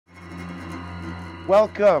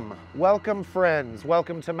Welcome friends,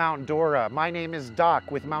 welcome to Mount Dora. My name is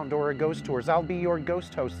Doc with Mount Dora Ghost Tours. I'll be your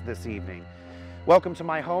ghost host this evening. Welcome to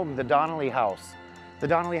my home, the Donnelly House. The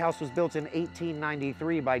Donnelly House was built in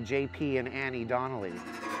 1893 by J.P. and Annie Donnelly.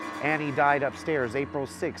 Annie died upstairs April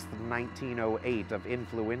 6th, 1908 of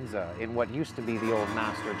influenza in what used to be the old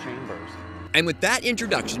master chambers. And with that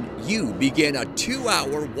introduction, you begin a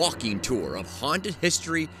 2-hour walking tour of haunted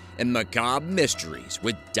history and macabre mysteries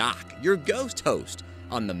with Doc, your ghost host,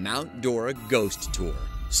 on the Mount Dora Ghost Tour.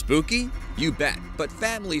 Spooky? You bet, but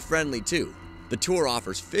family-friendly too. The tour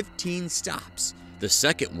offers 15 stops, the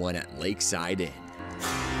second one at Lakeside Inn.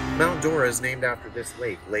 Mount Dora is named after this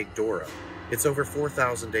lake, Lake Dora. It's over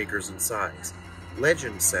 4,000 acres in size.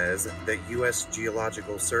 Legend says that U.S.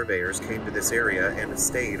 geological surveyors came to this area and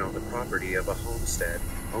stayed on the property of a homestead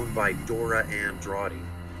owned by Dora Ann Drawdy.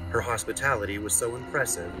 Her hospitality was so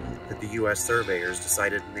impressive that the U.S. surveyors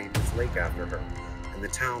decided to name this lake after her, and the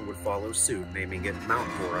town would follow suit, naming it Mount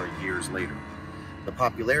Dora years later. The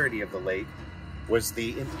popularity of the lake was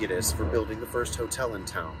the impetus for building the first hotel in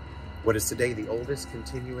town, what is today the oldest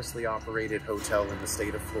continuously operated hotel in the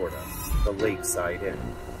state of Florida, the Lakeside Inn.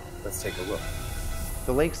 Let's take a look.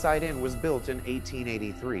 The Lakeside Inn was built in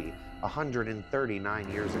 1883,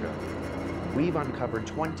 139 years ago. We've uncovered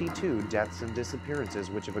 22 deaths and disappearances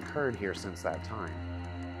which have occurred here since that time.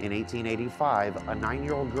 In 1885, a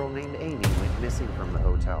 9-year-old girl named Amy went missing from the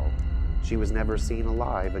hotel. She was never seen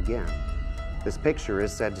alive again. This picture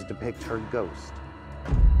is said to depict her ghost.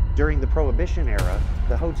 During the Prohibition era,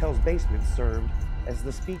 the hotel's basement served as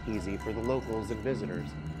the speakeasy for the locals and visitors.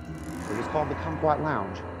 It was called the Kumquat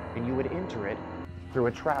Lounge, and you would enter it through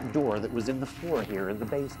a trap door that was in the floor here in the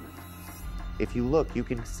basement. If you look, you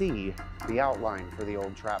can see the outline for the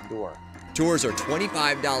old trap door. Tours are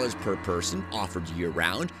 $25 per person, offered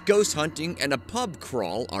year-round. Ghost hunting and a pub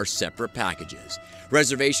crawl are separate packages.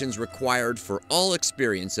 Reservations required for all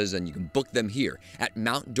experiences, and you can book them here at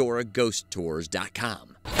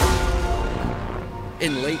MountDoraGhostTours.com.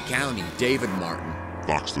 In Lake County, David Martin,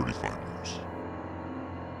 Fox 35.